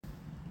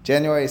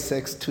January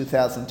 6,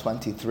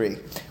 2023.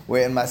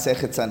 We're in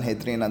Masechet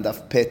Sanhedrin and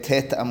Daf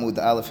Petet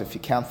Amud Aleph. If you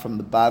count from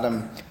the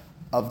bottom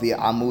of the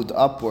Amud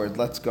upward,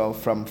 let's go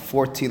from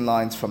 14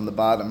 lines from the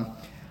bottom.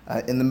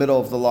 In the middle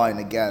of the line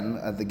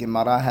again, the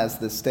Gemara has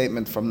this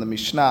statement from the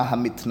Mishnah,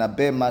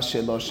 Hamitnabe ma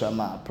shelo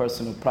shama. A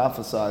person who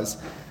prophesies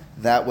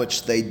that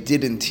which they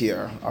didn't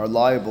hear are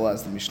liable,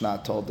 as the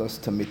Mishnah told us,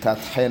 to mitat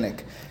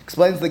chenek.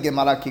 Explains the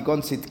Gemara,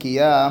 Kigon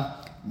Sitkiyah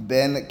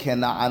ben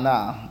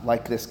Kena'ana,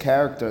 like this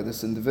character,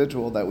 this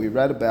individual that we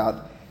read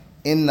about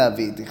in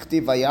Navi.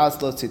 Dichtiv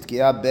vayaz lo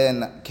Sitkiyah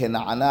ben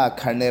Kena'ana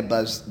karne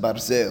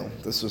barzel.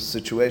 This was a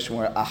situation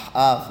where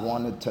Ahav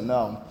wanted to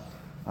know,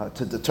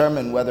 to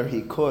determine whether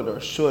he could or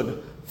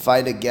should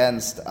fight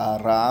against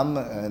Aram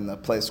in a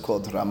place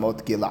called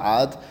Ramot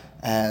Gilad.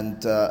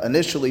 And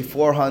initially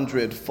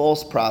 400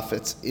 false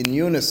prophets in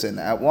unison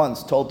at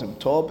once told him,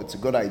 Tob, it's a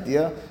good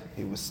idea.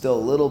 He was still a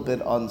little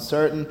bit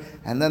uncertain.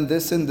 And then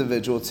this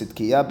individual,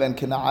 Tzidkiah ben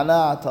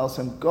Kena'ana, tells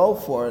him, go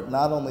for it.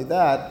 Not only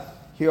that,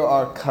 here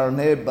are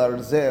karnei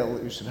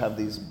barzel. You should have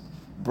these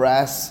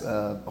brass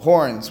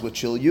horns,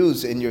 which you'll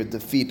use in your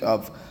defeat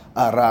of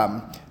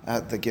Aram.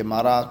 The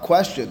Gemara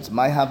questions,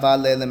 Mai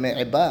havale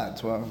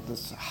leme'ibad? Well,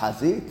 this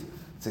Hazit,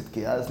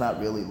 Tzidkiah is not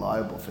really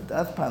liable for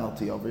death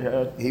penalty over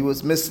here. He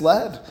was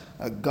misled.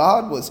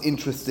 God was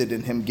interested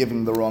in him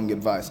giving the wrong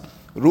advice.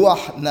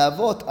 Ruach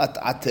navot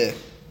at'ateh.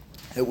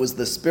 It was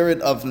the spirit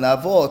of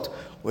Navot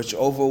which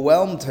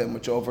overwhelmed him,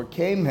 which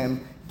overcame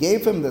him,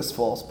 gave him this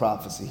false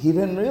prophecy. He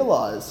didn't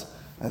realize,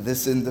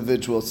 this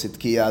individual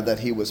Tzidkiah,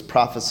 that he was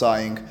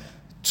prophesying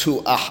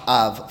to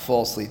Ahav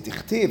falsely.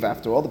 Dichtiv,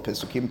 after all, the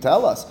Pesukim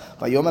tell us,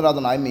 Vayomer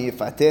Adonai mi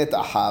yifateh et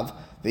Ahav,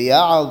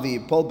 v'ya'al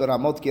v'yipol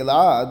beramot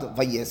Gilad,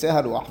 v'yeseh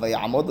haruach,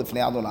 v'ya'amod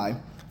lifnei Adonai,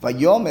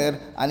 Vayomer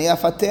ani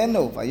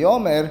afatenu,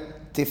 Vayomer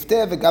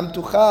Tifteh v'gam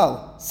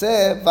tuchal,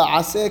 se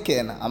va'aseh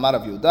ken, Amar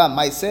Rav Yehuda,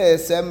 ma'aseh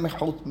se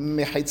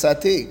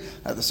mechitzati.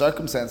 The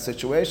circumstance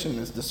situation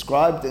is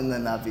described in the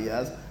Navi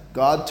as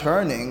God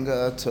turning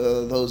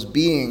to those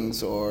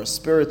beings or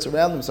spirits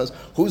around him, says,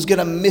 who's going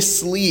to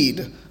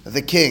mislead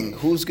the king?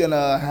 Who's going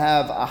to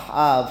have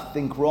Ahav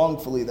think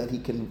wrongfully that he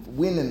can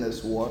win in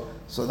this war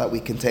so that we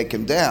can take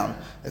him down?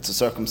 It's a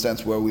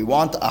circumstance where we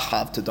want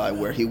Ahav to die,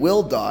 where he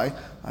will die.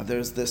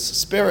 There's this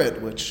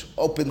spirit which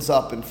opens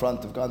up in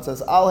front of God and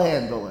says, I'll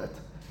handle it.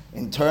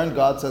 In turn,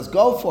 God says,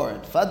 go for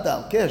it.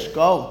 Faddal, kish,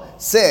 go.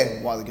 Say.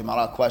 While the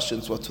Gemara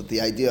questions what's with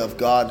the idea of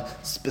God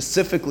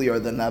specifically, or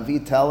the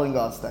Navi telling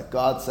us that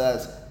God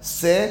says,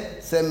 se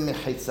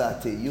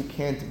mechitzati. You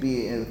can't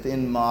be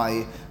within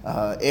my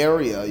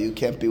area. You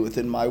can't be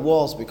within my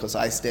walls because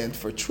I stand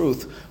for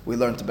truth. We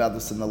learned about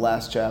this in the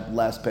last chapter,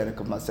 last perek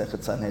of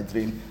Masechet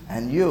Sanhedrin.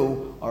 And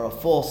you are a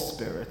false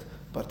spirit.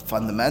 But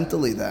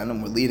fundamentally then,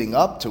 and we're leading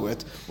up to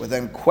it, we're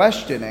then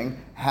questioning,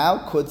 how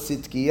could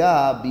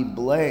Tzidkiah be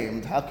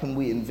blamed? How can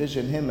we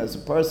envision him as a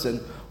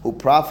person who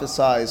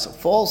prophesies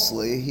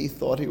falsely? He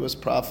thought he was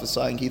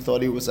prophesying, he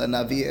thought he was a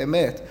Navi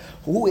Emet.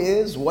 What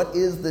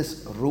is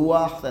this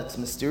Ruach that's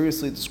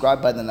mysteriously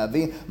described by the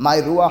Navi? My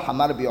Ruach,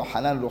 Amar Rabbi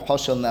Yochanan, Rucho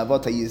shel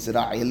Navot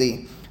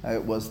HaYizra'ili.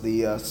 It was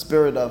the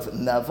spirit of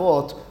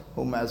Navot,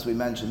 whom, as we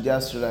mentioned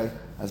yesterday,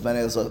 as many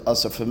of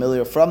us are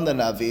familiar from the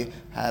Navi,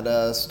 had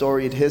a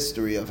storied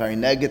history, a very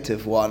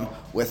negative one,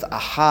 with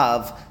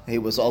Ahav. He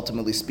was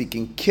ultimately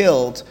speaking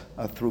killed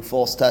through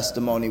false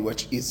testimony,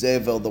 which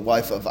Izebel, the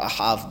wife of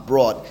Ahav,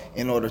 brought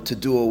in order to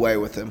do away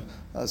with him.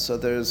 So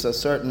there's a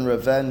certain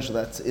revenge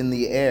that's in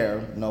the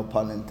air, no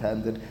pun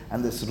intended,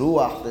 and this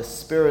Ruach, this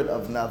spirit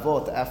of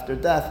Navot after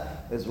death,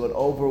 is what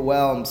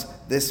overwhelms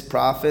this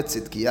prophet,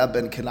 Tzidkiah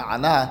ben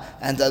Kena'ana,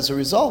 and as a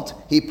result,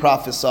 he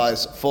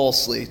prophesies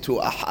falsely to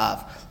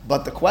Ahav.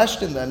 But the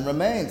question then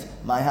remains,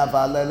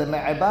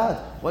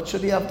 what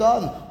should he have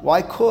done?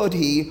 Why could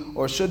he,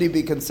 or should he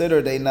be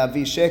considered a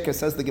Navi Sheker?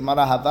 Says the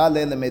Gemara,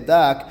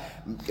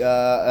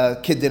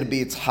 Kidir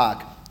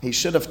Yitzhak. He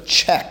should have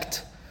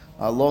checked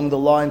along the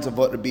lines of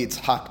what Rabbi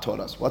Yitzhak taught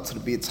us. What's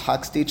Rabbi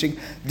Yitzhak's teaching?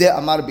 De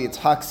Amar Rabbi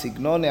Yitzhak,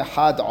 Signon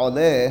Echad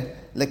Oleh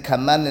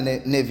Lekaman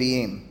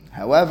Nevi'im.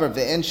 However,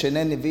 Ve'en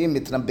Shenei Nevi'im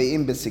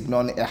Mitnabe'im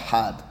Besignon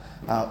Echad.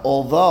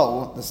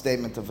 Although the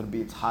statement of Rabbi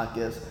Yitzhak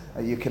is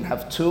you can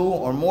have two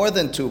or more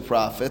than two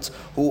prophets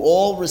who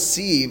all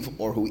receive,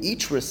 or who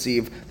each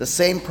receive, the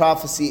same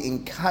prophecy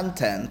in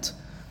content,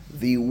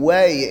 the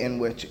way in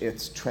which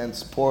it's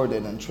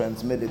transported and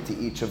transmitted to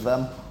each of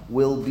them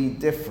will be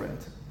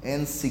different.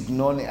 In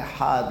Signon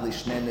Ehad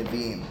Lishnei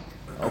Nevi'im.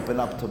 Open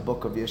up to the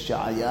book of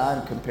Yeshaya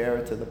and compare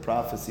it to the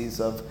prophecies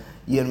of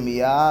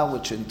Yirmiyah,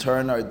 which in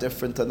turn are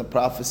different than the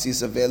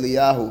prophecies of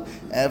Eliyahu.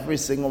 Every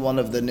single one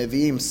of the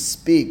Nevi'im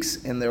speaks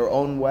in their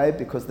own way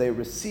because they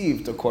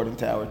received, according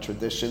to our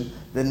tradition,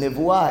 the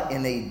Nevuah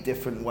in a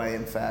different way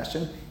and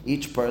fashion.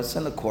 Each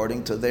person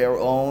according to their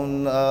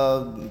own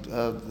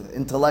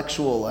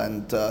intellectual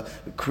and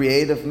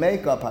creative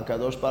makeup.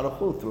 HaKadosh Baruch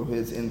Hu, through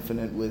his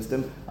infinite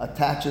wisdom,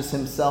 attaches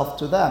himself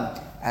to them.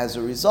 As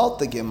a result,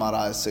 the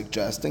Gemara is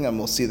suggesting, and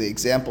we'll see the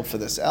example for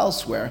this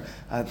elsewhere,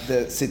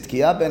 the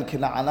Tzidkiah ben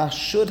Kena'ana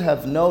should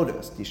have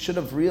noticed, he should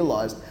have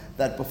realized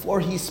that before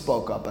he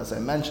spoke up, as I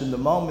mentioned a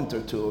moment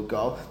or two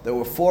ago, there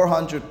were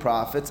 400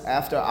 prophets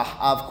after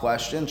Ahav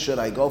questioned, should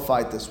I go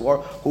fight this war,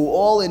 who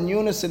all in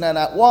unison and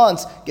at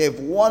once gave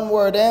one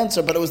word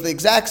answer, but it was the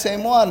exact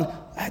same one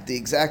at the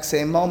exact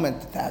same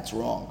moment. That's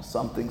wrong.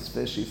 Something's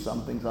fishy,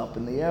 something's up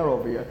in the air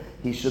over here.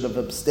 He should have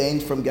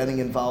abstained from getting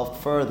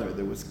involved further.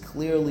 There was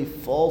clearly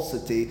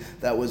falsity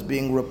that was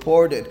being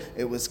reported.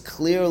 It was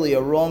clearly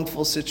a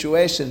wrongful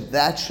situation.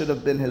 That should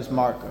have been his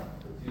marker.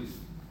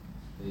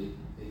 They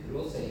could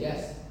all say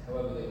yes,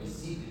 however they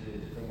received it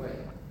in a different way.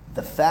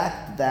 The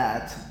fact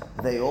that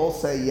they all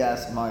say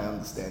yes, my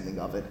understanding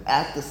of it,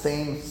 at the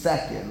same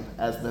second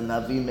as the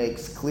Navi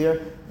makes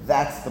clear,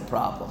 that's the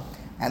problem.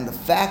 And the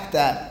fact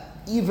that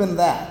even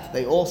that,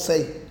 they all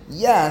say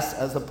yes,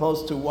 as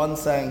opposed to one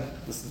saying,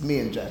 this is me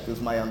and Jack, this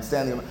is my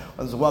understanding,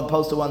 as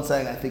opposed to one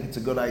saying, I think it's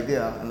a good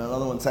idea, and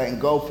another one saying,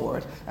 go for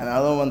it, and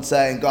another one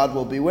saying, God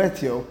will be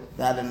with you,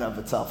 that in and of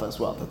itself as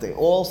well. That they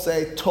all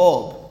say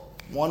Tov,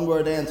 one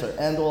word answer,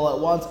 and all at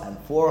once, and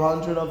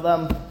 400 of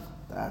them,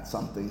 that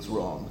something's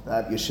wrong.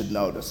 That you should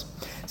notice.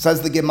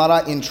 Says the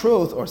Gemara, in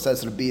truth, or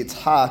says Rabbi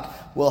Yitzhak,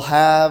 will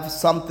have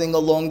something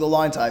along the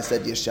lines, I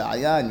said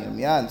Yeshaya and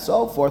Yirmiyah and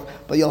so forth,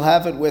 but you'll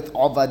have it with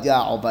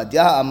Obadiah.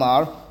 Obadiah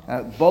Amar,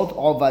 both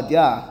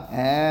Obadiah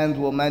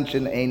and we'll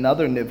mention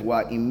another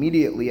Nivua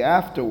immediately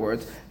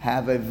afterwards,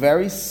 have a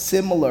very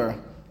similar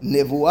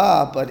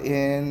Nivua, but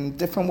in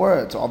different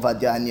words,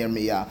 Obadiah and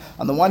Yirmiyah.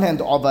 On the one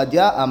hand,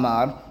 Obadiah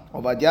Amar,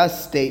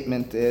 Obadiah's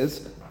statement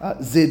is,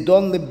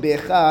 Zidon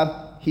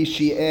libecha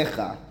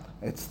hishiecha.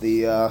 It's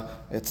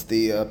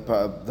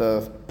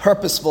the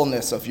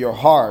purposefulness of your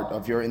heart,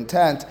 of your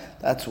intent.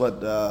 That's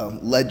what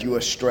led you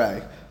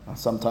astray.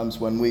 Sometimes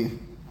when we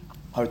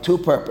are too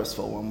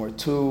purposeful, when we're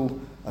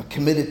too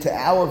committed to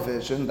our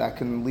vision, that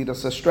can lead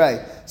us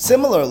astray.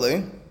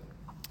 Similarly,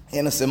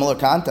 in a similar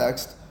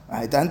context,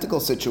 identical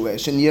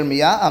situation,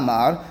 Yirmiyah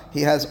Amar,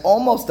 he has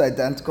almost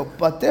identical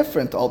but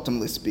different,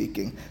 ultimately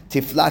speaking.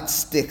 Tiflat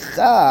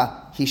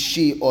sticha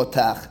hishi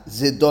otach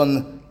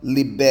zidon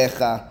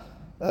libecha.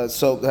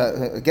 So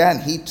again,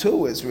 he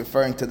too is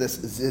referring to this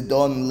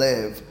zidon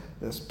liv,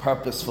 this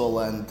purposeful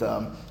and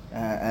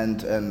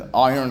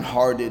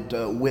iron-hearted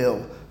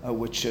will,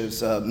 which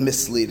is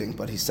misleading,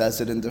 but he says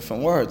it in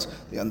different words.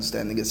 The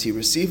understanding is he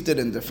received it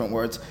in different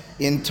words.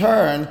 In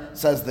turn,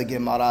 says the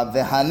Gemara,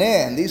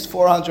 Vehaneh, and these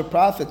 400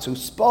 prophets who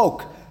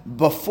spoke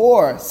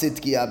before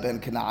Sidkiah ben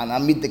Canaan,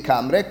 Amid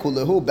dekamre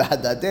kulehu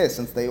behadadeh,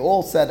 since they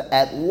all said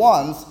at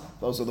once,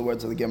 those are the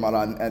words of the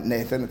Gemara at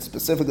Nathan. It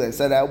specifically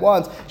said at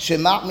once,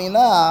 Shema'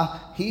 mina,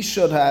 he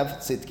should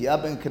have,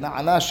 Sidkiah ben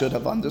Canaan should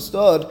have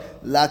understood,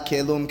 La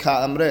kelum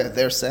ka'amre,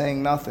 they're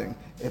saying nothing.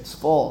 It's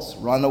false.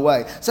 Run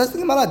away. Says the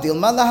Gemara,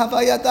 Dilma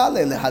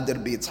lahavayadale lehadir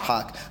Rabbi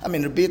Yitzhak. I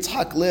mean, Rabbi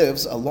Yitzhak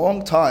lives a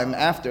long time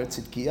after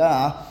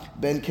Tzidkiah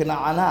ben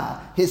Kena'ana.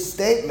 His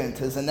statement,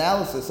 his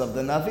analysis of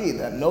the Navi,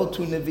 that no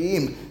two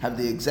Nevi'im have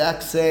the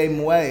exact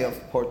same way of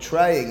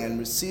portraying and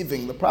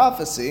receiving the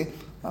prophecy,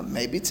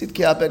 maybe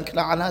Tzidkiah ben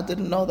Kena'ana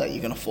didn't know that.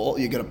 You're going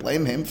to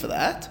blame him for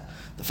that?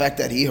 The fact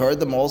that he heard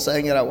them all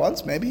saying it at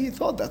once, maybe he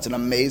thought that's an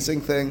amazing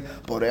thing.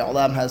 Borei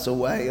Olam has a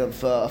way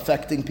of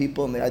affecting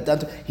people in the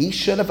identity. He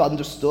should have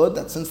understood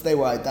that since they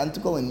were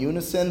identical in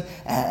unison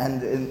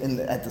and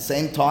at the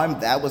same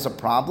time, that was a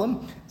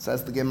problem.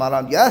 Says the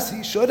Gemara, yes,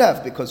 he should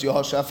have, because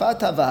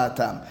Yehoshaphat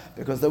havahatam,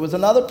 because there was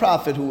another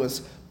prophet who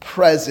was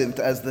present,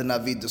 as the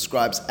Navi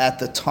describes, at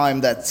the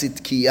time that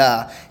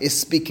Tzidkiah is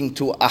speaking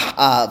to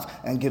Ahav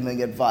and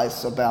giving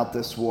advice about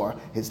this war.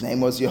 His name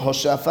was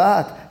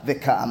Yehoshaphat,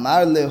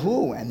 v'ka'amar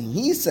lehu, and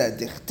he said,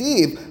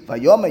 Dichtiv,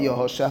 vayoma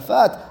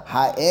Yehoshaphat,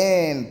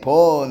 ha'en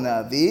po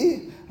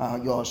Navi.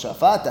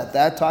 Yehoshaphat at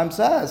that time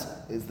says,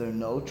 is there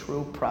no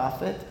true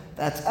prophet?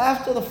 That's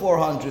after the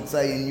 400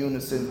 say in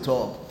unison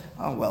Tov.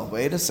 Oh, well,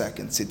 wait a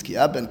second.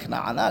 Tzidkiah ben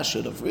Kena'ana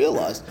should have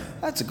realized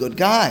that's a good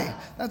guy.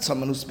 That's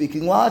someone who's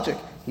speaking logic.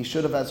 He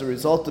should have, as a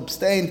result,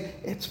 abstained.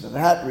 It's for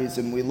that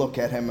reason we look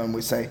at him and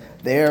we say,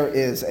 there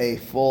is a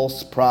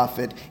false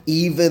prophet,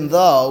 even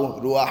though,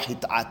 ruach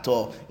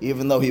hit'ato,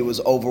 even though he was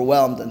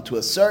overwhelmed and to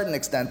a certain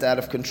extent out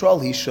of control,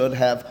 he should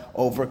have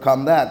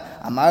overcome that.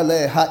 Amar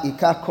le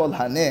ha'ika kol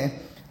haneh,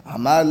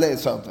 amar le,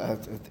 so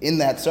in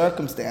that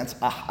circumstance,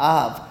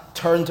 Ahav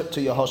turned to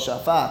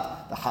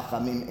Yehoshaphat. The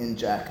Hachamim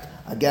inject.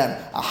 Again,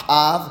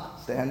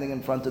 Ahav standing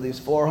in front of these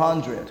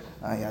 400.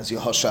 He has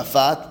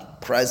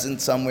Yehoshaphat present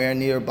somewhere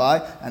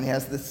nearby, and he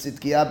has the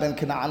Tzidkiah ben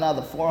Kena'ana.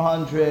 The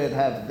 400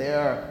 have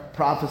their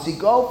prophecy.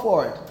 Go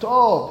for it.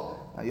 Tov.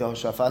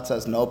 Yehoshaphat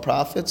says, no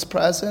prophets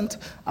present.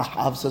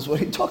 Ahav says, what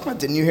are you talking about?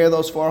 Didn't you hear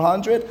those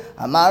 400?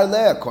 Amar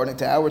le, according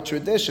to our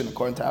tradition,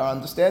 according to our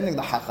understanding,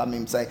 the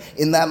Hachamim say,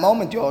 in that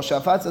moment,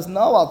 Yehoshaphat says,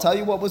 no, I'll tell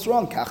you what was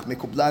wrong. Kach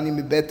mikublani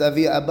mi bet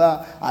avi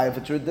abba. I have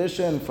a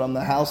tradition from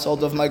the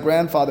household of my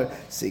grandfather.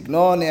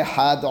 Signon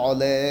ehad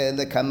ole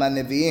lekama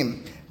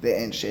nevi'im.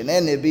 ואין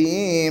שני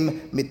נביאים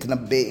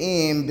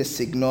מתנבאים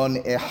בסגנון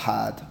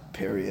אחד.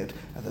 period.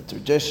 And the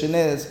tradition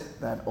is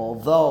that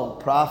although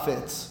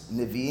prophets,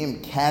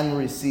 Nevi'im, can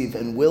receive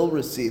and will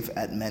receive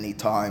at many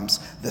times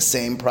the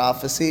same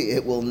prophecy,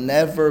 it will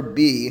never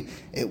be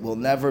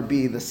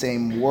the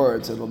same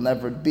words. It will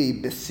never be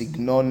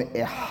bisignon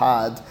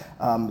ehad,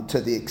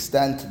 to the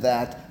extent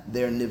that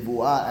their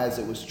nivuah, as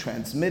it was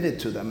transmitted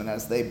to them and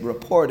as they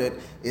report it,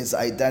 is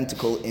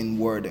identical in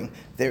wording.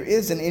 There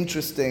is an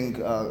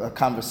interesting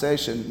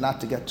conversation,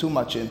 not to get too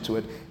much into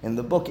it, in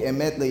the book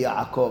Emet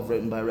LeYaakov,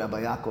 written by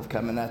Rabbi Yaakov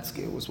Kamenetsky.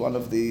 It was one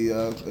of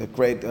the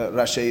great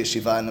Rashi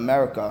Yeshiva in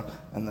America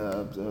in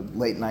the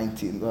late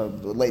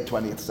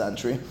 20th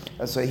century.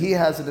 And so he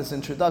has in his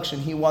introduction,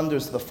 he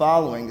wonders the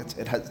following.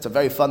 It's a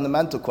very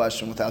fundamental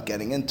question without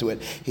getting into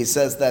it. He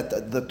says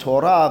that the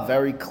Torah,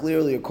 very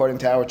clearly, according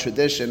to our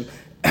tradition,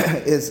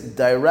 is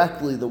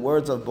directly the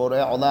words of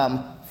Borei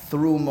Olam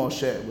through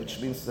Moshe,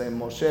 which means to say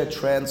Moshe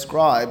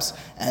transcribes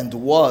and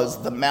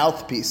was the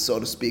mouthpiece, so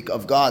to speak,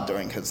 of God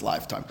during his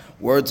lifetime.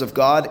 Words of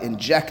God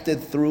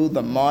injected through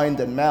the mind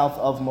and mouth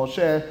of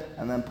Moshe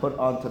and then put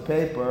onto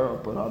paper or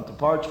put onto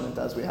parchment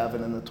as we have it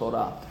in the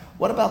Torah.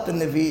 What about the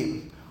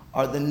Nevi'im?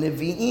 Are the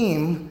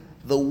Nevi'im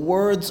the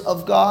words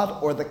of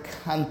God or the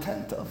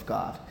content of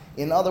God?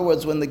 In other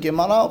words, when the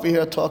Gemara over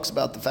here talks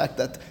about the fact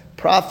that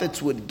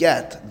prophets would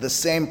get the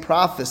same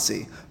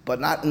prophecy, but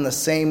not in the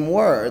same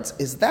words,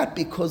 is that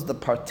because the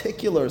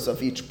particulars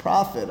of each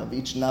prophet, of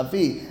each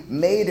Navi,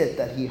 made it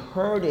that he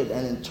heard it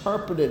and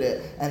interpreted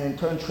it and in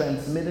turn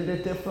transmitted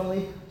it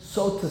differently?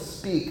 So to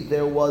speak,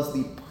 there was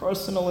the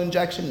personal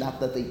injection, not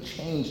that they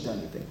changed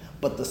anything,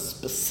 but the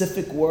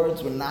specific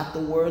words were not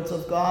the words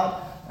of God?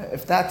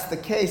 If that's the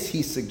case,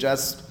 he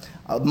suggests,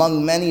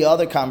 among many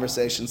other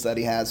conversations that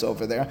he has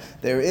over there,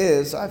 there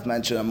is, I've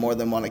mentioned on more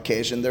than one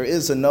occasion, there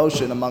is a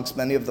notion amongst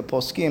many of the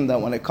poskim that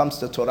when it comes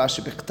to Torah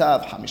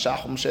shebichtav, Hamisha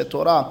Chumshei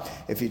Torah,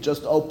 if you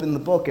just open the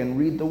book and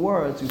read the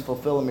words, you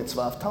fulfill a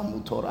mitzvah of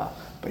Talmud Torah.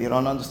 But you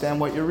don't understand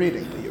what you're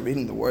reading, but you're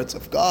reading the words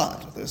of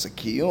God. There's a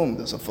kiyum,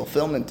 there's a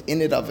fulfillment in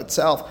it of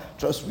itself,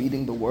 just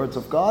reading the words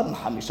of God and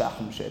Hamisha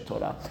Chumshei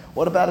Torah.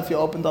 What about if you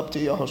opened up to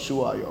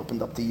Yehoshua, you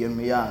opened up to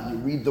Yirmiyah, and you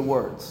read the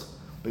words,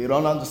 but you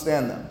don't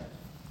understand them?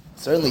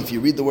 Certainly, if you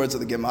read the words of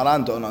the Gemara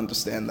and don't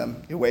understand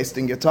them, you're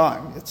wasting your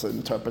time. It's an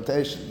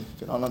interpretation.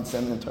 If you don't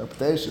understand the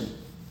interpretation,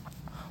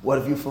 what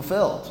have you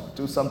fulfilled?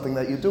 Do something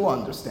that you do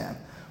understand.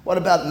 What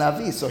about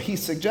Navi? So he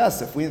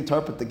suggests, if we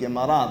interpret the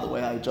Gemara the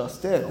way I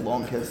just did,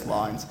 along his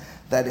lines,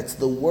 that it's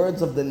the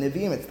words of the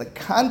Nevi'im, it's the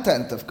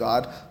content of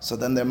God, so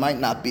then there might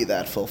not be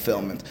that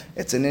fulfillment.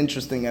 It's an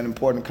interesting and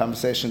important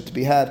conversation to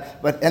be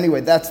had. But anyway,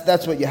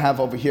 that's what you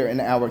have over here in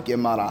our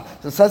Gemara.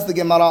 So it says the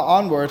Gemara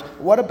onward,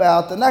 what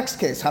about the next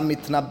case?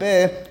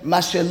 Hamitnabe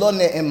mashelo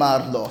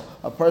ne'emar lo.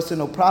 A person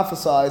who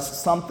prophesies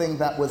something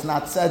that was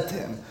not said to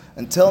him.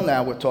 Until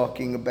now, we're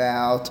talking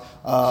about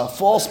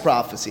false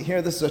prophecy.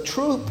 Here, this is a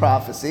true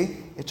prophecy.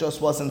 It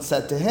just wasn't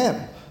said to him.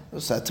 It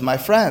was said to my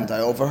friend. I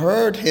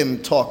overheard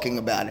him talking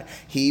about it.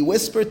 He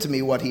whispered to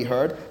me what he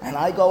heard, and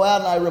I go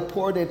out and I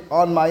report it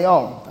on my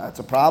own. That's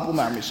a problem,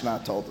 our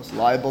Mishnah told us.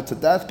 Liable to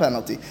death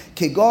penalty.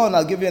 Kigon,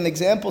 I'll give you an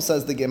example,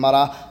 says the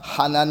Gemara.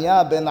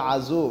 Hananiah ben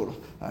Azur.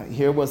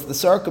 Here was the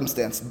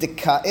circumstance.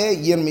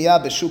 Dika'e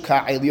Yirmiyah b'shuk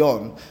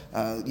ha'elyon.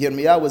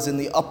 Yirmiyah was in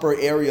the upper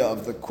area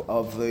of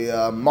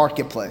the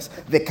marketplace.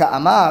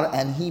 V'ka'amar,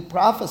 and he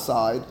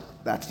prophesied,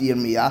 that's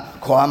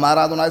Yirmiyah, Ko'amar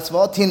Adonai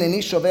Tzvaot, hineni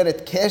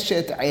shoveret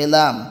keshet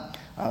elam.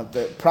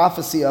 The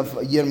prophecy of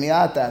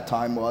Yirmiyah at that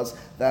time was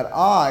that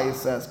I,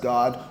 says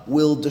God,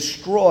 will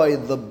destroy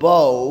the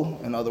bow,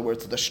 in other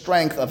words, the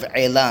strength of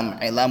Elam.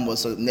 Elam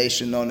was a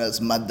nation known as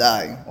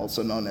Madai,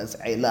 also known as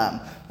Elam.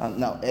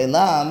 Now,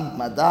 Elam,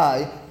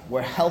 Madai,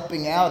 were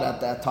helping out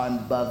at that time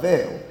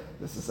Bavel.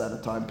 This is at a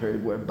time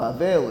period where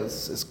Bavel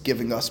is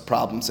giving us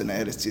problems in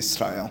Eretz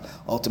Yisrael.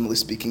 Ultimately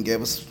speaking,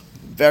 gave us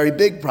very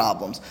big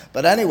problems.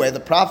 But anyway,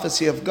 the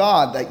prophecy of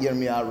God that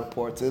Yirmiyah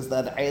reports is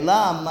that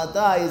Elam,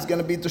 Madai, is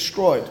going to be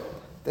destroyed.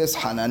 This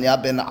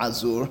Hananiah ben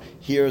Azur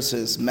hears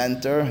his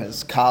mentor,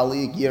 his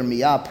colleague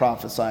Yirmiyah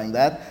prophesying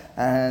that,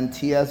 and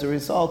he, as a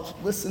result,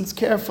 listens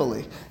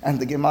carefully. And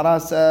the Gemara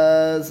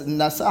says,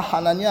 Nasa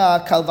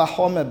Hananiah kal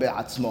v'chomer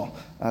be'atzmo.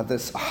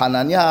 This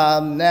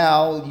Hananiah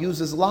now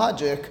uses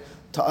logic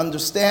to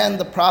understand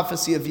the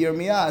prophecy of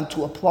Yirmiyah and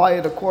to apply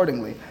it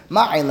accordingly.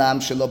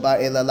 Ma'ilam shelo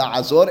ba'ela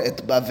la'azor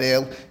et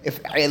Bavel. If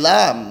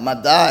Elam,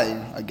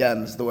 Madai,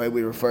 again, is the way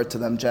we refer to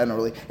them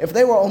generally, if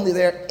they were only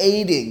there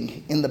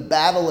aiding in the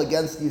battle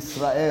against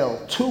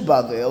Israel to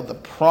Bavel, the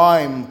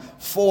prime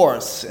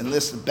force in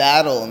this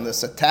battle, in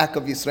this attack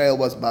of Israel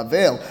was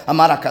Bavel.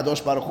 Amar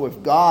HaKadosh Baruch Hu,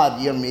 if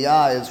God,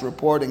 Yirmiyah is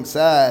reporting,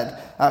 said,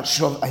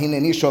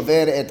 Hineni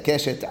shover et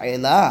keshet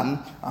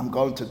Elam, I'm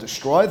going to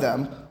destroy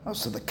them.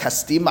 So the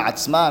Kasdim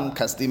Atzman,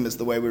 Kasdim is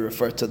the way we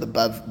refer to the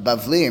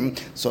Bavlim.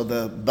 So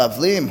the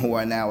Bavlim who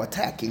are now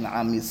attacking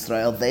Am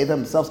Yisrael, they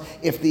themselves,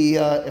 if the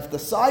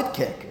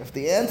sidekick, if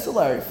the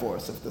ancillary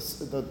force, if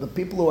the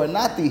people who are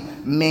not the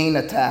main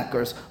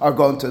attackers are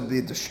going to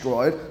be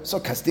destroyed, so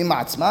Kasdim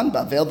Atzman,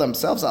 Bavel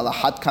themselves, ala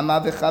had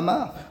kama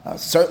v'chama,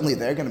 certainly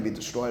they're going to be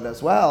destroyed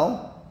as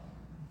well.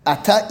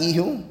 Ata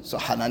ihu, so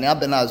Hananiah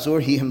ben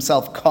Azur, he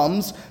himself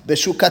comes,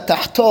 Beshuka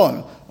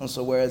Tahton. And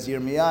so whereas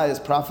Yirmiyah is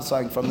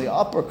prophesying from the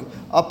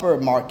upper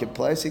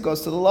marketplace, he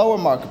goes to the lower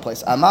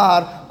marketplace.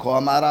 Amar, Ko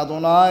Amar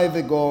Adonai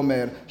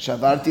v'gomer,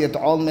 Shavarti et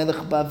ol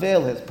melech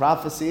Bavel. His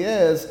prophecy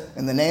is,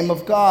 in the name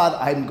of God,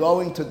 I'm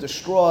going to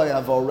destroy,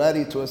 I've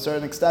already to a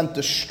certain extent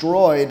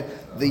destroyed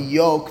the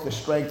yoke, the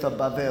strength of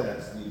Bavel.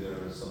 That's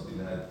neither something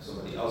that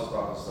somebody else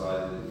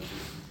prophesied.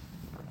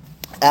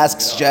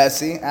 Asks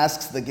Jesse,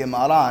 asks the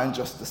Gemara in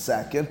just a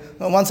second.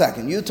 No, 1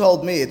 second. You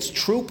told me it's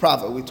true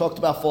prophet. We talked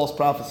about false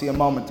prophecy a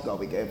moment ago.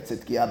 We gave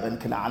Tzidkiah ben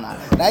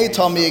Kenana. Now you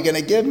told me you're going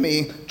to give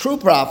me true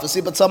prophecy,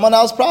 but someone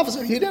else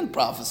prophesied. He didn't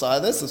prophesy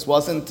this. This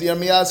wasn't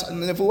Yirmiyah's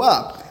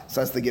Nevuah.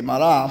 Says the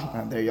Gemara,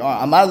 and there you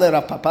are. Amar le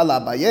Rav Papa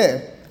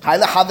l'Abaye. I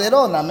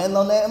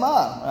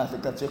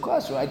think that's your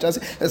question, right,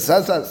 Jesse? It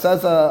says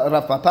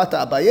Rav Papa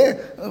to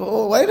Abaye.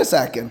 Oh, wait a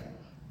second.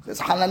 This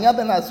Hananiah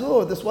ben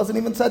Azur, this wasn't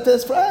even said to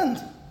his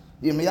friend.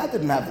 Yirmiyah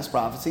didn't have this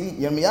prophecy.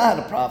 Yirmiyah had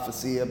a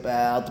prophecy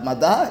about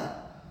Madai.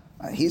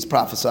 He's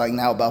prophesying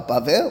now about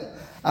Bavel.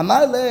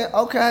 Amar le,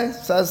 okay,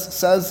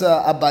 says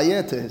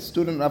Abaye to his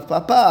student Rav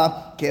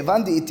Papa,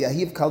 Kevan di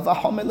ityahiv kal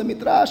vachomer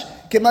lemidrash,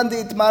 kevan di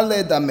itmar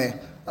le dameh.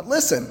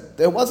 Listen,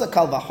 there was a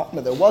kal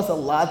vachomer, there was a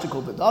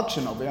logical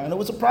deduction over here, and it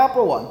was a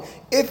proper one.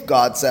 If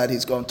God said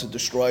he's going to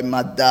destroy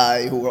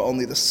Madai, who were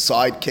only the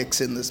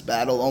sidekicks in this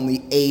battle,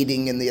 only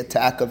aiding in the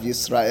attack of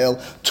Yisrael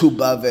to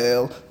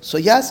Bavel, so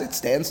yes, it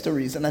stands to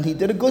reason, and he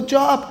did a good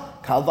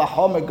job. Kal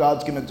vachomer,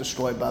 God's going to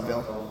destroy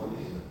Bavel.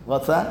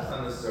 What's that? It's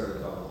not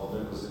necessarily kal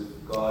vachomer, because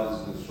if God is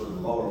going to destroy the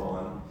lower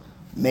one,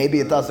 maybe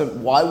it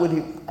doesn't. Why would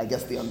he? I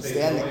guess the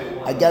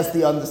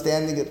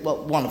understanding is,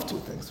 well, one of two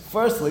things.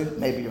 Firstly,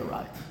 maybe you're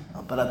right.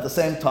 But at the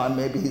same time,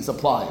 maybe he's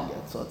applying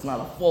it. So it's not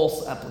a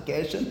false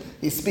application.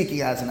 He's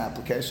speaking as an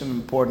application,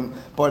 important,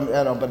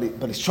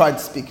 but he's trying to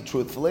speak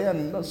truthfully,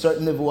 and a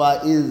certain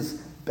nivuah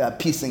is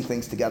piecing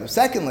things together.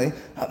 Secondly,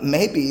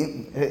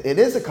 maybe it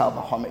is a kal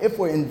vachomer. If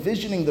we're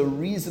envisioning the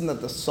reason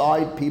that the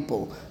side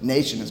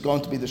nation is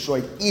going to be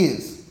destroyed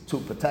is to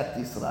protect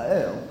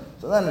Israel,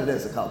 so then it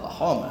is a kal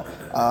vachomer.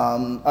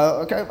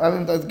 Okay, I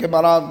mean the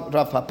Gemara,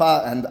 Rav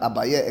Papa and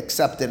Abaye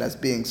accept it as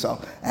being so,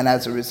 and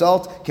as a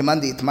result,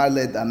 Kimandi itmar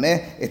le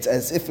dameh, it's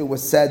as if it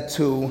was said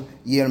to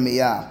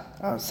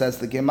Yirmiyah. Says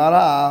the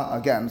Gemara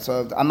again.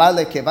 So Amar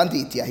le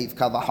kevandi ityahiv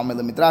kal vachomer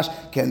le midrash,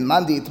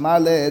 Kimandi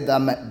itmar le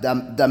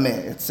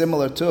dameh. It's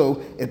similar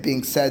to it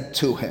being said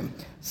to him.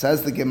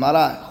 Says the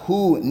Gemara,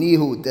 Hu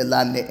nihu de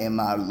la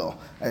ne'emar lo.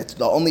 It's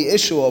the only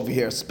issue over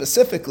here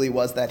specifically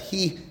was that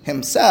he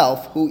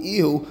himself, hu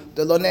ihu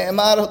de lo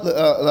ne'emar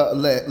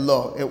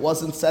lo. It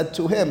wasn't said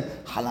to him.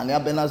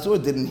 Hananiah ben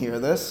Azur didn't hear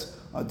this,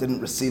 or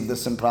didn't receive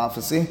this in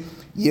prophecy.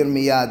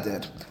 Yirmiyah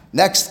did.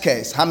 Next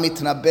case,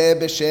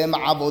 hamitnabe b'shem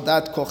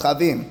avodat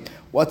kochavim.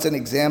 What's an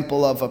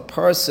example of a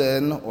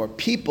person or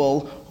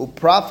people who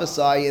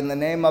prophesy in the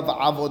name of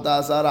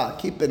avodah zarah?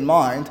 Keep in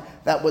mind,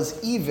 that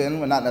was even,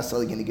 we're not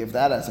necessarily going to give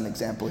that as an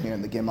example here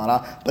in the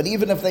Gemara, but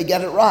even if they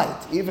get it right,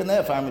 even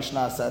if our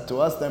Mishnah said to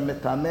us, they're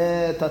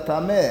mitameh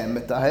tatameh,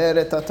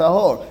 mitaheret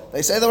tatahor.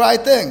 They say the right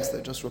things,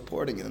 they're just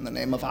reporting it in the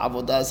name of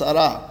avodah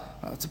zarah.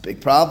 That's a big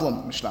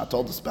problem. Mishnah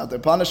told us about their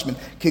punishment.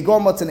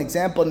 Kigor, what's an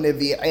example?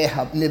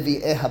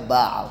 Nevi'eh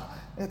Baal.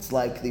 It's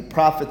like the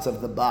prophets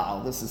of the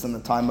Baal. This is in the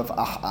time of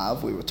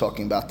Ahav. We were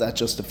talking about that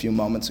just a few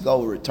moments ago.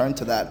 We'll return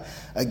to that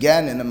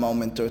again in a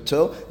moment or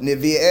two.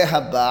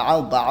 Nevi'eh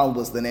Baal. Baal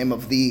was the name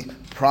of the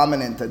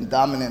prominent and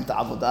dominant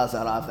Avodah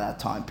Zarah of that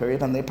time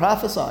period, and they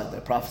prophesied. They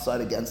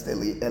prophesied against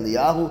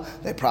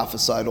Eliyahu. They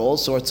prophesied all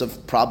sorts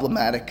of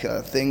problematic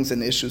things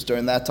and issues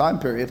during that time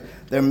period.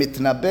 They're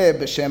mitnabeh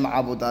b'shem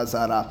Avodah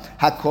Zarah.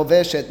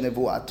 Hakovesh et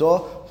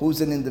nevuato,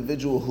 who's an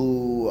individual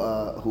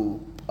who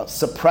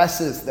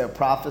suppresses their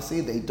prophecy.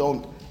 They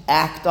don't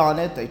act on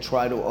it. They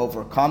try to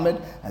overcome it.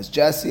 As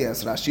Jesse,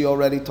 as Rashi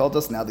already told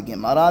us, now the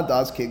Gemara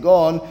does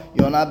Kigon,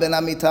 Yonah ben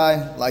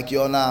Amitai, like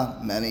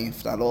Yonah. Many,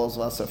 if not all of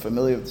us, are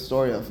familiar with the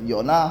story of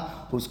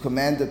Yonah, who's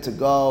commanded to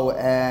go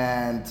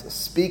and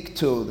speak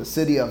to the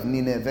city of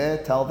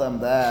Nineveh, tell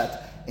them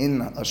that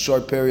in a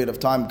short period of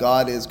time,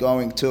 God is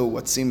going to,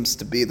 what seems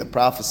to be the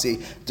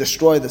prophecy,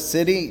 destroy the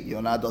city.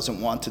 Yonah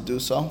doesn't want to do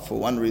so for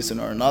one reason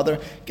or another.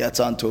 Gets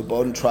onto a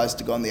boat and tries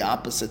to go in the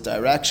opposite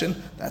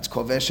direction. That's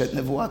kovesh et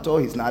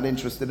nevuato. He's not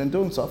interested in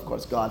doing so. Of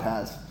course, God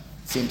has,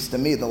 seems to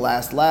me, the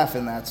last laugh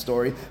in that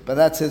story. But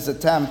that's his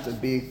attempt to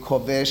be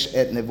kovesh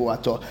et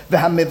nevuato.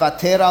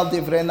 V'hamevater al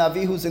divrei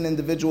navi, who's an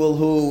individual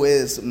who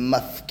is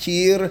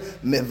mafkir,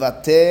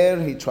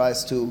 mevater. He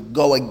tries to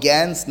go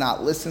against,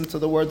 not listen to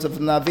the words of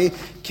the navi.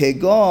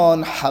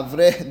 Kegon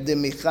havreh de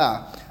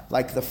Micha,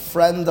 like the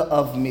friend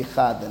of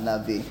Micha, the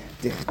navi.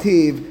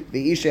 דכתיב,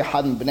 ואיש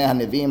אחד מבני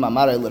הנביאים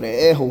אמר אל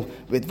רעהו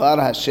בדבר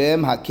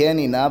השם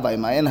הכני נא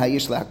וימאן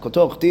האיש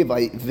להכותו, כתיב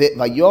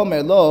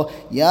ויאמר לו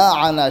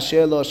יען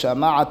אשר לא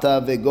שמעת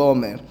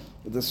וגומר.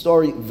 The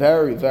story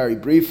very, very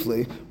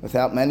briefly,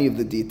 without many of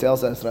the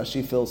details, as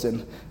Rashi fills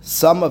in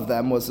some of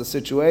them, was a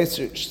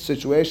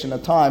situation, a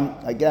time,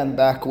 again,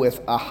 back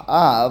with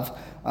Ahav,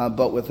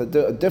 but with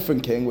a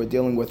different king. We're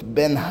dealing with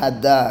Ben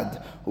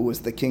Hadad, who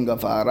was the king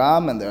of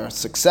Aram, and there are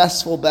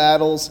successful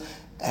battles,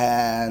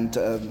 and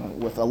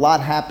with a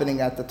lot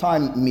happening at the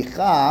time.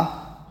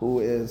 Micha, who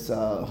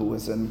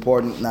was an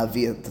important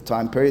Navi at the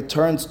time period,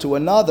 turns to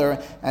another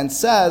and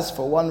says,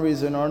 for one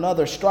reason or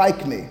another,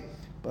 strike me.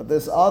 But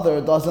this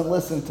other doesn't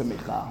listen to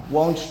Micha,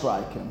 won't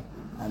strike him.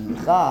 And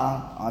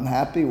Micha,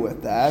 unhappy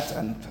with that,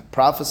 and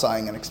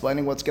prophesying and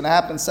explaining what's going to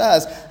happen,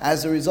 says,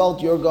 as a result,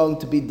 you're going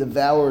to be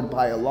devoured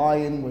by a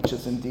lion, which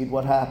is indeed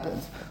what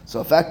happens. So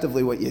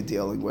effectively what you're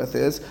dealing with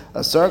is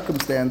a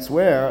situation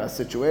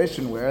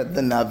where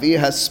the Navi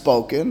has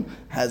spoken,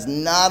 has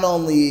not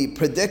only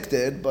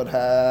predicted, but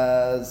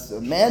has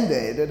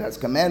mandated, has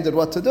commanded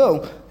what to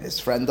do. His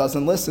friend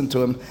doesn't listen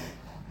to him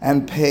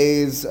and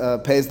pays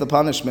the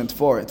punishment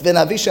for it.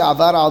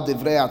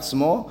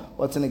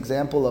 What's an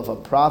example of a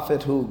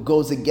prophet who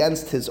goes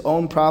against his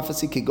own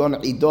prophecy?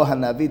 Kigon Ido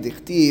hanavi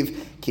dichtiv,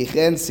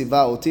 kichen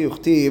siva oti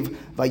uchtiv,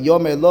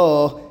 vayomer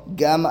lo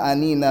gam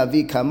ani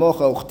navi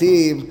kamocha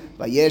uchtiv,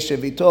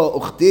 vayeshev ito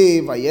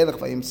uchtiv, vayelech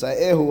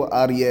vayimsaehu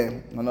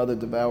aryeh. Another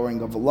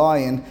devouring of a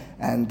lion,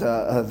 and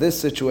this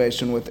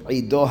situation with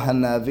Ido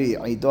hanavi.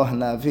 Ido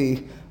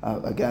hanavi,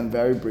 again,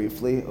 very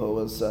briefly, it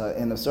was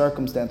in a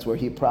circumstance where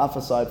he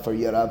prophesied for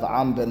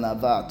Yeravam ben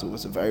Navat, who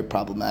was a very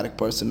problematic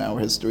person in our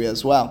history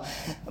as well.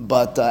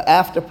 But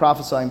after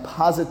prophesying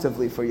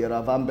positively for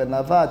Yeravam ben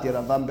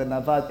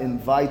Navat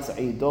invites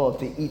Ido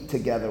to eat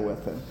together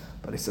with him.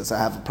 But he says, I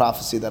have a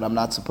prophecy that I'm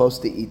not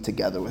supposed to eat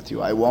together with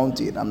you. I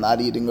won't eat. I'm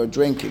not eating or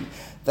drinking.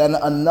 Then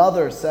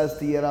another says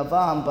to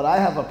Yeravam, but I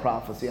have a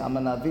prophecy. I'm a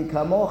Navi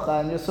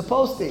Kamocha, and you're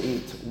supposed to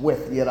eat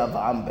with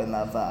Yeravam ben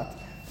Navat.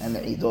 And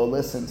Ido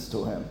listens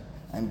to him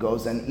and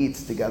goes and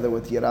eats together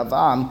with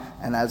Yeravam,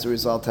 and as a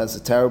result has a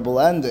terrible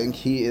ending.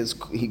 He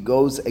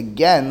goes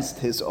against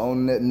his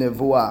own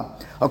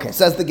nevuah. Okay,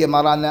 says the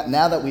Gemara,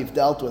 now that we've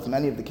dealt with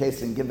many of the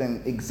cases and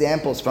given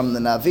examples from the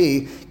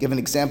Navi, given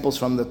examples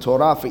from the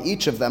Torah for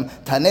each of them,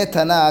 Taneh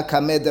Tana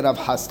Kamed Rav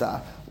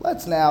Hasta.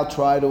 Let's now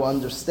try to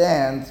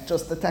understand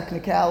just the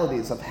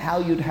technicalities of how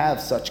you'd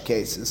have such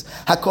cases.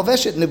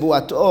 Hakoveshet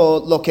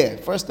nevuato loke.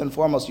 First and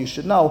foremost, you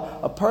should know,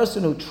 a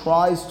person who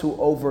tries to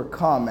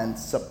overcome and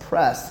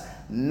suppress,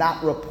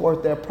 not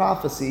report their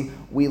prophecy,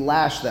 we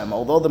lash them.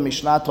 Although the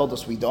Mishnah told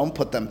us we don't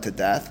put them to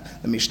death,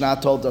 the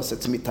Mishnah told us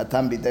it's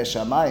mitatam bidei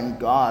shamayim,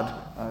 God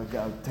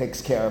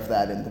takes care of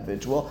that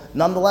individual.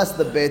 Nonetheless,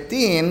 the Beit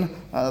Din,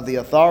 the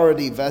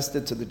authority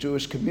vested to the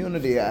Jewish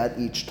community at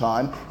each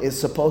time, is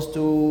supposed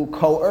to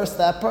coerce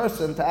that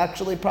person to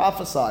actually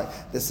prophesy.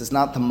 This is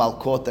not the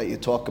malkot that you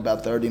talk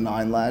about,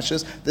 39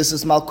 lashes. This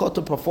is malkot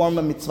to perform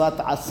a mitzvah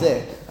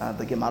ta'aseh.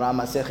 The Gemara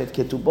Masechet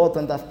Ketubot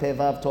and Daf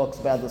Pevav talks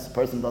about this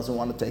person doesn't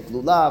want to take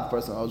lulav,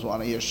 person doesn't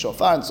want to hear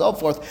shofar, and so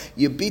forth.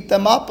 You beat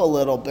them up a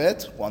little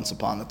bit, once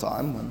upon a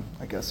time, when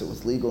I guess it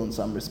was legal in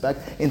some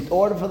respect, in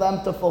order for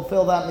them to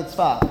fulfill that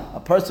mitzvah. A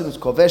person who's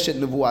koveshet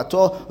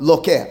nevuato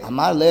loke.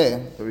 Amar le,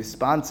 the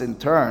response in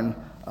turn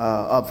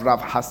of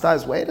Rav Hasta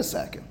is, wait a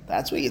second,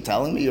 that's what you're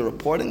telling me? You're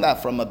reporting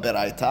that from a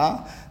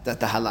beraita, that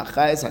the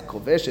halacha is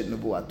hakoveshet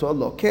nevuato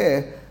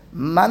loke,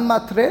 man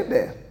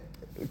matrebe.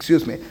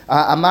 Excuse me.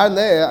 Amar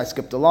le, I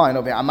skipped a line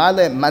over here. Amar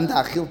le, man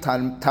da'achil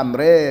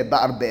tamre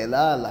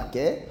ba'arbela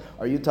lake.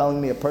 Are you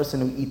telling me a person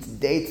who eats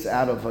dates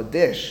out of a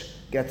dish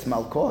gets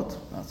malkot?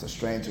 That's a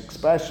strange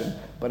expression,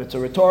 but it's a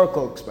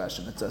rhetorical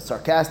expression. It's a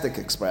sarcastic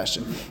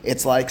expression.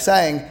 It's like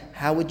saying,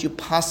 how would you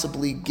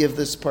possibly give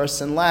this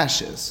person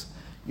lashes?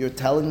 You're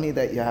telling me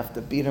that you have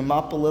to beat him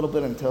up a little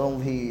bit until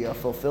he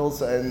fulfills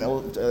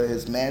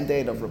his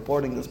mandate of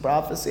reporting this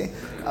prophecy?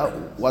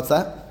 What's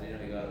that?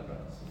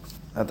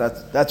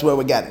 That's where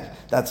we're getting.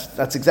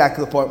 That's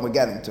exactly the point we're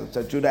getting to.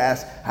 So Judah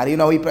asks, how do you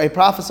know he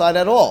prophesied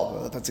at all?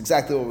 Well, that's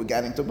exactly what we're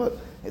getting to, but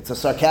it's a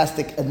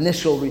sarcastic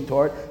initial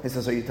retort. He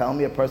says, are you telling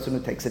me a person who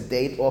takes a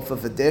date off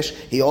of a dish,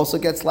 he also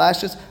gets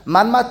lashes?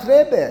 Man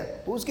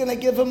matrebe. Who's going to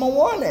give him a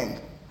warning?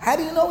 How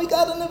do you know he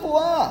got a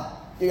nevuah?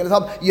 You're going to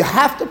tell him, you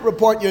have to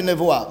report your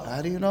nevuah.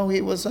 How do you know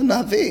he was a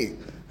Navi?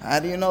 How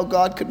do you know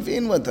God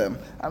convened with him?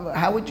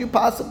 How would you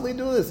possibly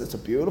do this? It's a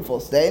beautiful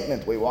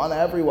statement. We want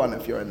everyone.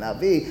 If you're a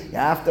Navi, you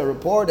have to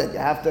report it. You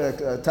have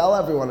to tell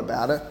everyone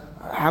about it.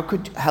 How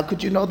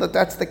could you know that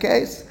that's the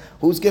case?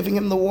 Who's giving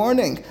him the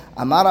warning?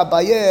 Amar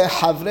Abaye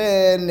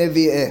havre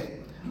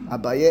nevi'eh.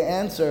 Abaye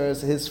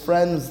answers, his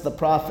friends, the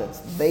prophets.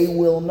 They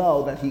will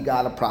know that he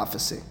got a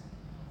prophecy.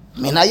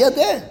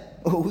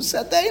 Minayadeh. Who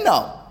said they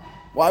know?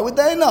 Why would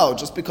they know?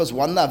 Just because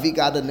one Navi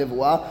got a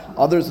nivuah,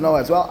 others know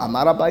as well.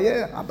 Amar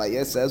Abaye.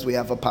 Abaye says we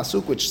have a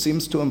pasuk which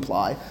seems to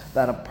imply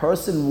that a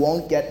person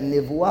won't get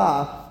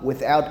nivuah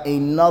without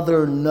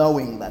another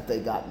knowing that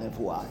they got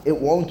nivuah. It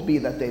won't be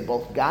that they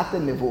both got the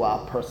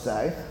nivuah per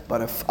se,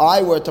 but if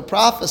I were to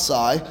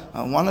prophesy,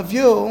 one of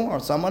you or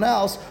someone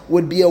else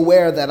would be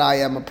aware that I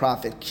am a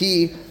prophet.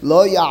 Ki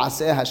lo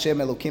ya'aseh Hashem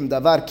Elokim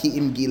davar ki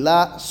im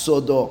gila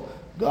sodo.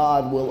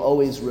 God will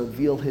always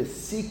reveal his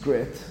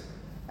secret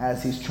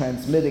as he's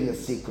transmitting a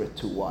secret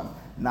to one.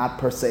 not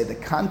per se the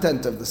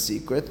content of the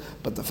secret,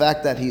 but the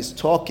fact that he's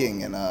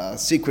talking in a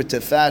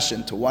secretive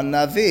fashion to one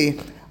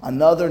Navi,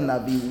 another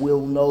Navi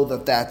will know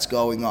that that's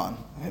going on.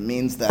 It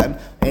means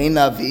that a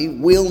Navi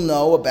will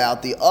know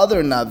about the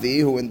other Navi,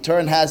 who in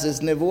turn has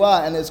his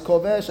Nivuah and his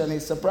Kovesh, and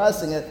he's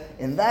suppressing it.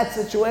 In that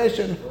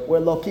situation, we're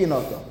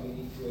Lokinoto.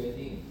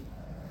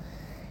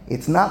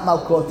 It's not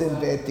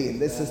Malkotin Betin.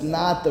 This is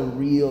not the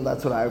real,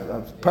 that's what I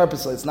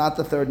purposely, it's not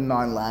the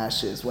 39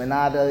 lashes. We're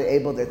not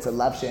able to, it's a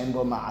lav she'en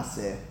bo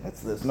ma'aseh.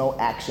 There's no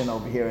action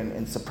over here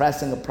in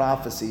suppressing a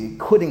prophecy. You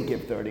couldn't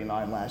give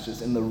 39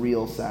 lashes in the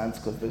real sense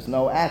because there's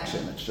no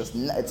action. It's just,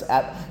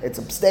 it's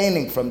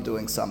abstaining from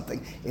doing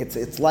something.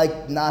 It's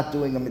like not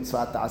doing a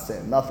mitzvah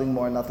ta'aseh. Nothing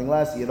more, nothing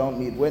less. You don't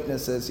need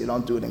witnesses. You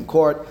don't do it in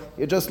court.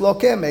 You just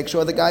look in, make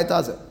sure the guy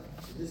does it.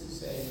 So this is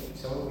saying if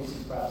someone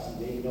receives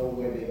prophecy, they know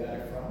where they got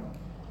it from.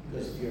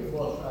 Because if you're a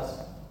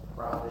false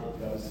prophet,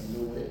 you obviously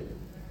knew it.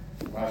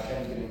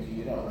 Hashem giving to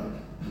you,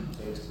 don't.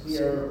 So it's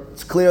clear.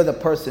 It's clear the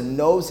person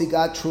knows he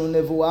got true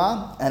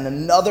nivuah, and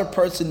another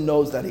person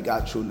knows that he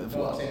got true No, I'm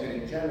nivuah. saying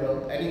that in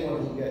general,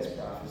 anyone who gets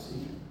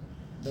prophecy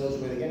knows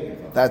where they're getting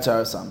it from. That's our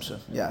assumption.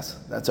 Yes,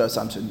 that's our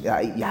assumption. Yeah,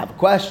 you have a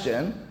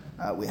question.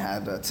 We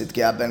had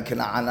Tzidkiah ben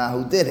Kena'ana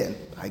who didn't.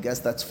 I guess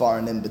that's far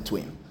and in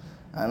between.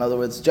 In other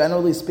words,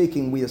 generally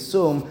speaking, we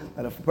assume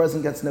that if a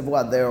person gets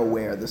nivuah, they're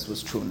aware this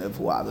was true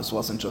nivuah. This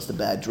wasn't just a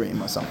bad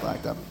dream or something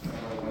like that.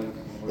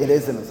 It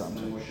is an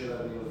assumption. When Moshe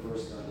Rabbeinu the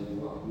first time,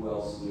 who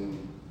else knew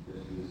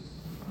that he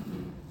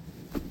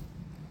was?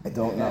 I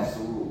don't know. That's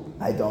the rule.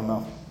 I don't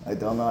know.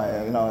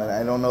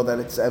 I don't know that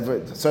it's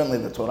ever. Certainly,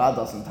 the Torah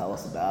doesn't tell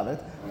us about it,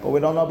 but we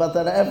don't know about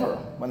that ever.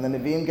 When the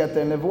Nevi'im get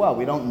their nivuah,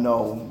 we don't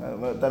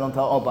know. They don't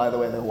tell. Oh, by the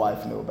way, their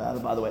wife knew about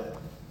it. By the way,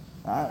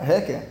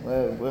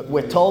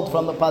 we're told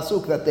from the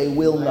pasuk that they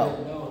will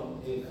know.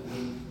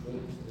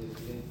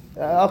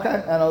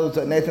 Okay,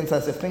 and Nathan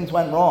says if things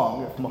went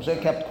wrong, if Moshe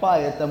kept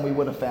quiet, then we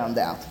would have found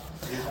out.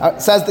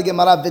 Says the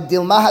Gemara,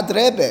 "V'dilma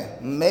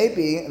hadrebe."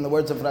 Maybe, in the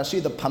words of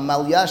Rashi, the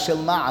pamalya shel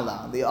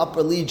ma'ala, the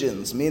upper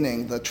legions,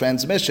 meaning the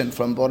transmission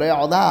from Borei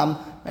Olam.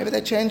 Maybe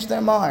they changed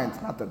their mind.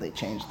 Not that they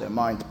changed their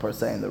mind per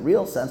se in the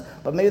real sense,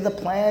 but maybe the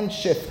plan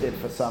shifted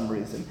for some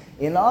reason.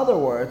 In other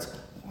words,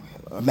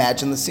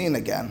 imagine the scene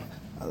again.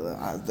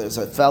 There's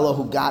a fellow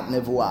who got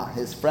nivuah.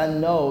 His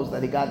friend knows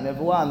that he got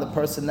nivuah, and the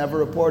person never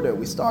reported.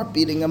 We start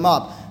beating him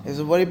up. He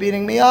says, "What are you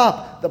beating me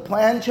up? The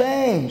plan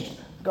changed."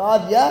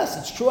 God, yes,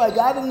 it's true. I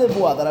got a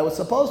nivuah that I was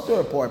supposed to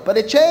report, but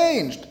it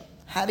changed.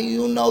 How do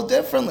you know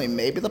differently?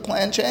 Maybe the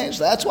plan changed.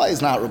 That's why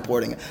he's not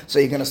reporting it. So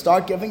you're going to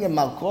start giving him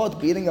malkot,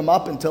 beating him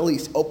up until he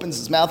opens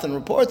his mouth and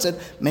reports it.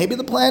 Maybe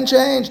the plan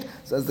changed.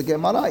 Says the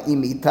Gemara,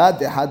 imita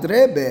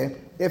dehadrebe.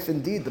 If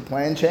indeed the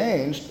plan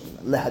changed,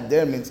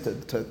 lehader means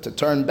to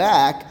turn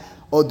back.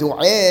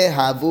 Odu'eh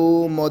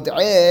havu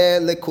mod'eh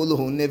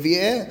lekulhu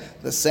nevi'eh.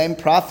 The same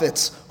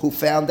prophets who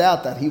found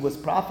out that he was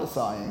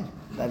prophesying,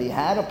 that he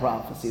had a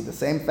prophecy, the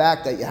same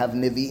fact that you have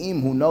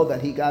Nevi'im who know that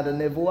he got a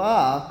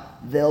Nivuah,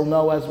 they'll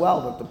know as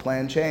well that the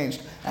plan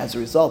changed. As a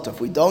result,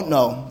 if we don't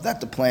know that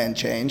the plan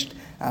changed,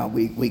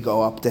 we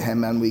go up to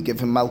him and we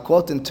give him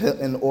Malkot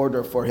in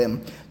order for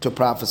him to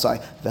prophesy.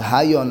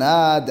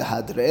 V'hayonah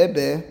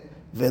dehadrebe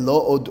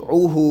velo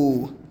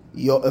od'uhu.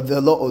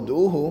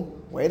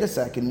 Wait a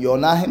second,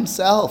 Yonah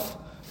himself.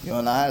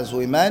 Yonah, as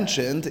we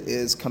mentioned,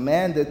 is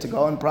commanded to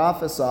go and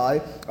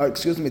prophesy,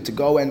 to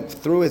go and,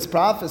 through his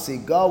prophecy,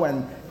 go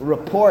and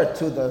report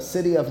to the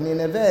city of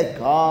Nineveh.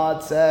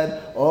 God said,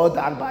 Od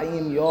 40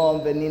 yom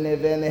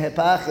v'Nineveh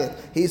nehepachet.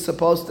 He's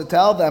supposed to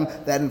tell them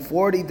that in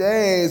 40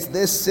 days,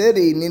 this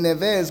city,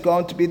 Nineveh, is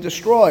going to be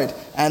destroyed.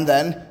 And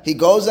then he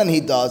goes and he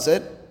does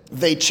it.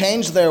 They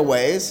change their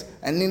ways,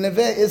 and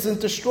Nineveh isn't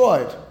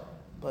destroyed.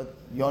 But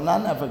Yonah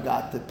never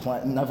got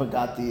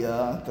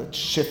the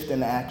shift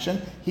in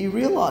action. He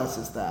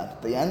realizes that.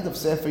 At the end of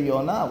Sefer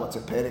Yonah, what's a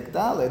Perek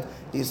Daled,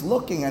 he's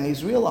looking and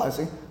he's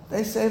realizing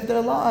they saved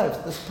their lives.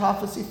 This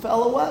prophecy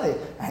fell away.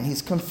 And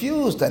he's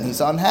confused and he's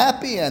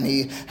unhappy and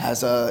he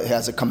has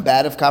a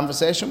combative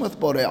conversation with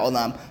Borei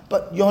Olam.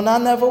 But Yonah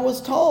never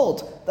was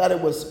told that it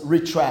was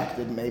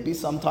retracted. Maybe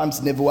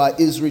sometimes Nivuah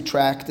is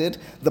retracted,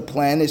 the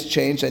plan is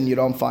changed and you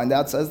don't find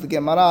out. Says the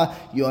Gemara,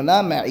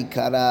 Yonah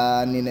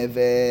ma'ikara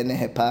Nineveh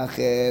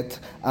nehepachet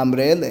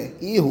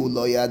amrele ihu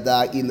lo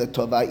yada ile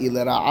tova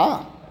ile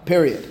ra'a.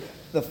 Period.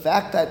 The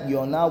fact that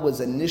Yonah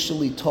was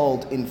initially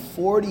told in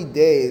 40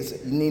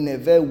 days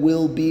Nineveh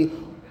will be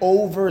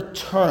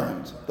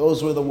overturned.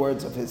 Those were the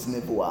words of his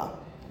Nivuah.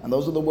 And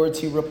those are the words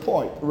he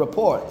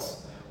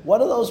reports. What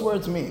do those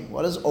words mean?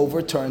 What does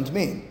overturned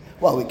mean?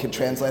 Well, we can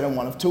translate it in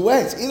one of two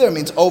ways. Either it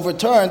means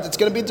overturned, it's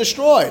going to be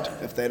destroyed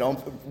if they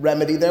don't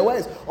remedy their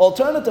ways.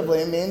 Alternatively,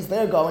 it means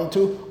they're going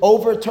to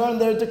overturn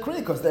their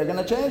decree because they're going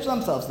to change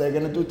themselves. They're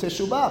going to do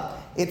teshuvah.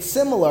 It's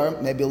similar,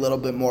 maybe a little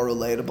bit more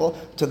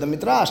relatable, to the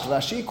Midrash.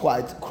 Rashi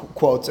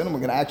quotes it, and we're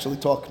going to actually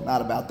talk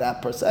not about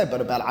that per se, but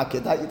about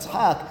Akedah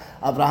Yitzhak.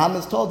 Abraham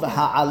is told,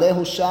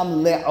 V'ha'alehu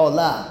sham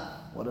le'olah.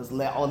 What does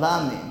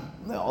le'olah mean?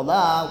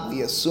 Le'olah,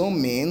 we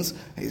assume, means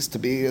he's to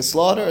be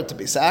slaughtered, to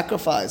be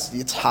sacrificed,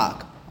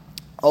 Yitzhak.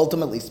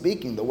 Ultimately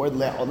speaking, the word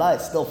le'olah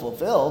is still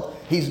fulfilled.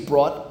 He's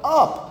brought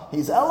up.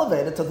 He's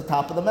elevated to the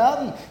top of the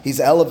mountain. He's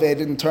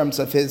elevated in terms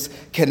of his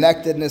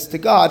connectedness to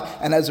God.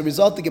 And as a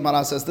result, the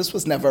Gemara says this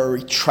was never a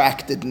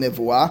retracted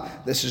nivuah.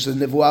 This is a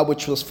nivuah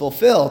which was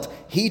fulfilled.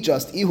 He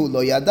just, ihu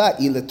lo yada,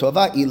 ile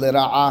tova, ile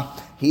ra'ah.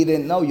 He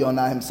didn't know,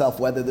 Yonah himself,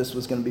 whether this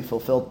was going to be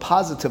fulfilled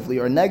positively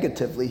or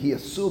negatively. He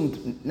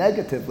assumed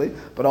negatively,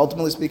 but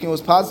ultimately speaking, it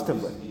was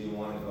positively. He didn't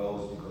want to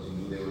go because he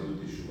knew they would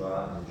do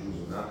teshuvah, and the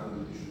Jews were not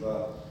going to do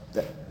teshuvah.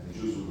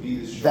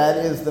 That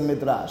is the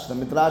Midrash. The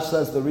Midrash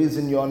says the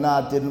reason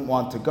Yonah didn't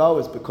want to go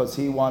is because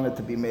he wanted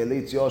to be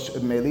Melitz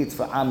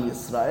for Am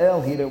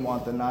Yisrael. He didn't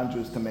want the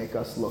non-Jews to make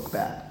us look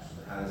bad.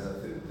 How does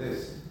that fit with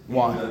this?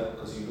 Why?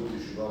 Because he knew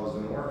teshuvah was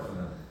going to work for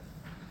them.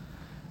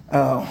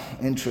 Oh,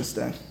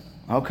 interesting.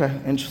 Okay,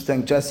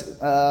 interesting. Just,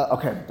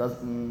 okay,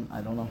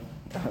 I don't know.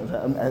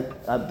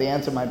 The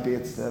answer might be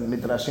it's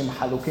Midrashim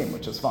Halukim,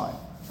 which is fine.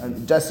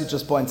 And Jesse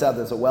just points out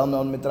there's a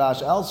well-known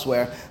midrash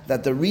elsewhere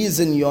that the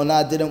reason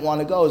Yonah didn't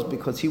want to go is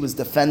because he was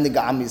defending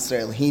Am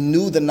Yisrael. He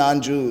knew the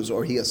non-Jews,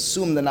 or he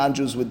assumed the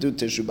non-Jews would do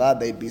teshuvah,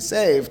 they'd be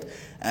saved,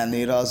 and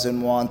he doesn't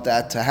want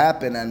that to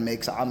happen and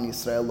makes Am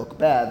Yisrael look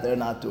bad. They're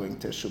not doing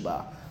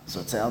teshuvah. So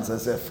it sounds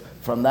as if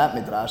from that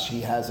midrash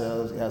he has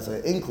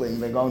an inkling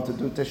they're going to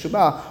do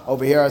teshuvah.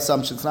 Over here, our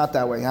assumption's not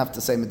that way. You have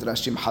to say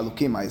midrashim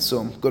halukim, I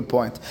assume. Good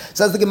point.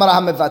 Says the Gemara,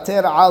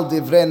 hamevater al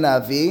divrei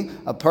navi,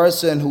 a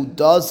person who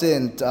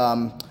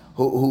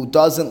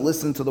doesn't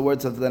listen to the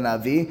words of the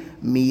navi,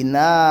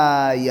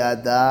 mina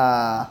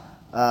yada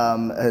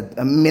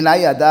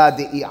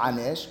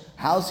de'i'anesh.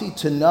 How's he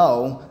to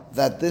know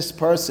that this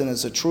person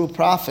is a true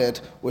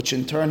prophet, which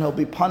in turn he'll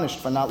be punished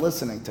for not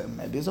listening to him?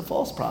 Maybe he's a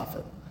false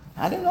prophet.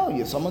 I don't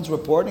know. Someone's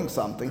reporting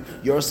something.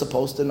 You're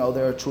supposed to know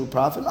they're a true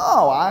prophet.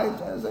 No,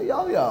 as a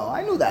yo-yo,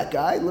 I knew that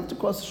guy. He lived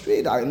across the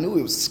street. I knew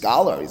he was a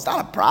scholar. He's not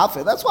a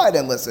prophet. That's why I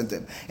didn't listen to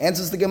him.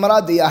 Answers the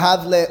Gemara,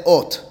 diyahav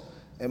le'ot.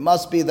 It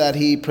must be that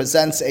he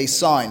presents a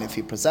sign. If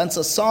he presents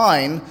a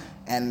sign,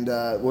 and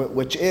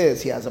which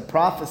is he has a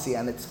prophecy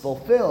and it's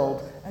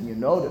fulfilled, and you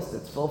noticed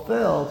it's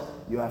fulfilled,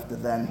 you have to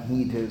then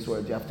heed his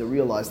words. You have to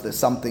realize there's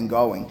something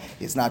going.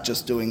 He's not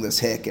just doing this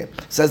heke.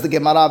 Says the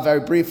Gemara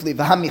very briefly,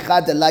 the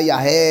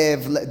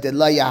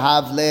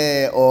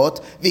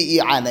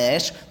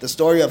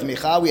story of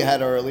Micha we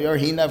had earlier,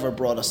 he never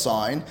brought a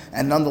sign,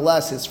 and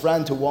nonetheless his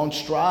friend who won't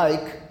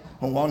strike,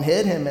 who won't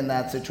hit him in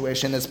that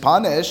situation is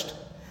punished.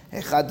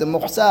 Says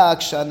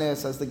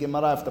the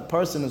Gemara, if the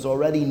person is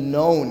already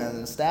known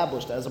and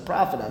established as a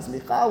prophet, as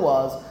Micha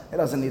was, he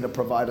doesn't need to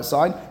provide a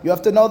sign. You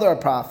have to know they're a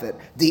prophet.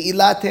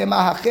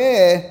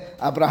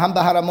 Abraham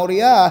bahara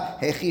Moriah,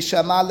 hechi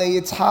shama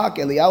leYitzhak,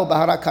 Eliyahu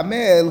bahara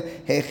Kamel,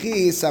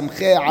 hechi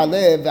samche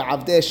alev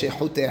ve'avdeh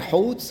shechutei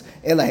chutz,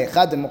 ela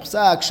hechad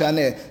muchsak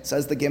shaneh.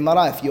 Says the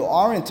Gemara, if you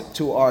aren't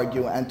to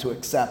argue and to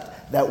accept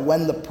that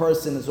when the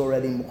person is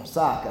already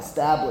muhsak,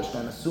 established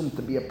and assumed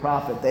to be a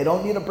prophet, they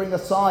don't need to bring a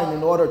sign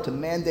in order to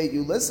mandate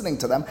you listening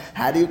to them.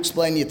 How do you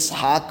explain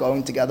Yitzhak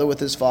going together with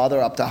his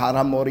father up to Har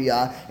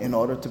HaMoriah in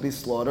order to be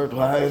slaughtered?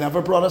 Well, he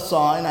never brought a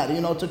sign. How do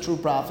you know it's a true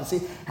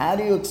prophecy? How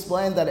do you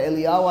explain that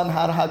Eliyahu on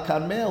Har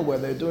HaKarmel, where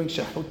they're doing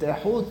Shechutei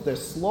Chutz, they're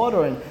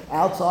slaughtering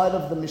outside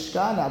of the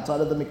Mishkan,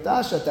 outside of the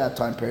Mikdash at that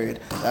time period?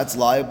 That's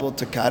liable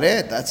to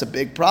karet. That's a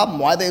big problem.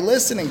 Why are they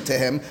listening to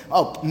him?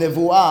 Oh,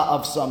 nivuah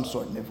of some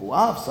sort.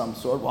 Nivuah of some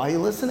sort. Why are you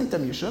listening to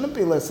him? You shouldn't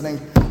be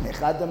listening.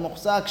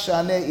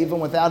 Even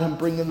without him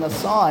bringing a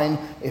sign,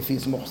 if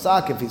he's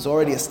muhsak, if he's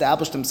already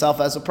established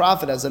himself as a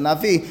prophet, as a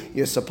navi,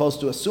 you're supposed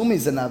to assume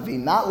he's a navi.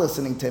 Not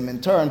listening to him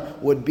in turn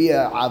would be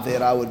a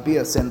avera, would be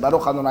a sin.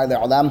 Baruch Adonai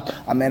le'olam.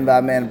 Amen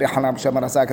v'amen.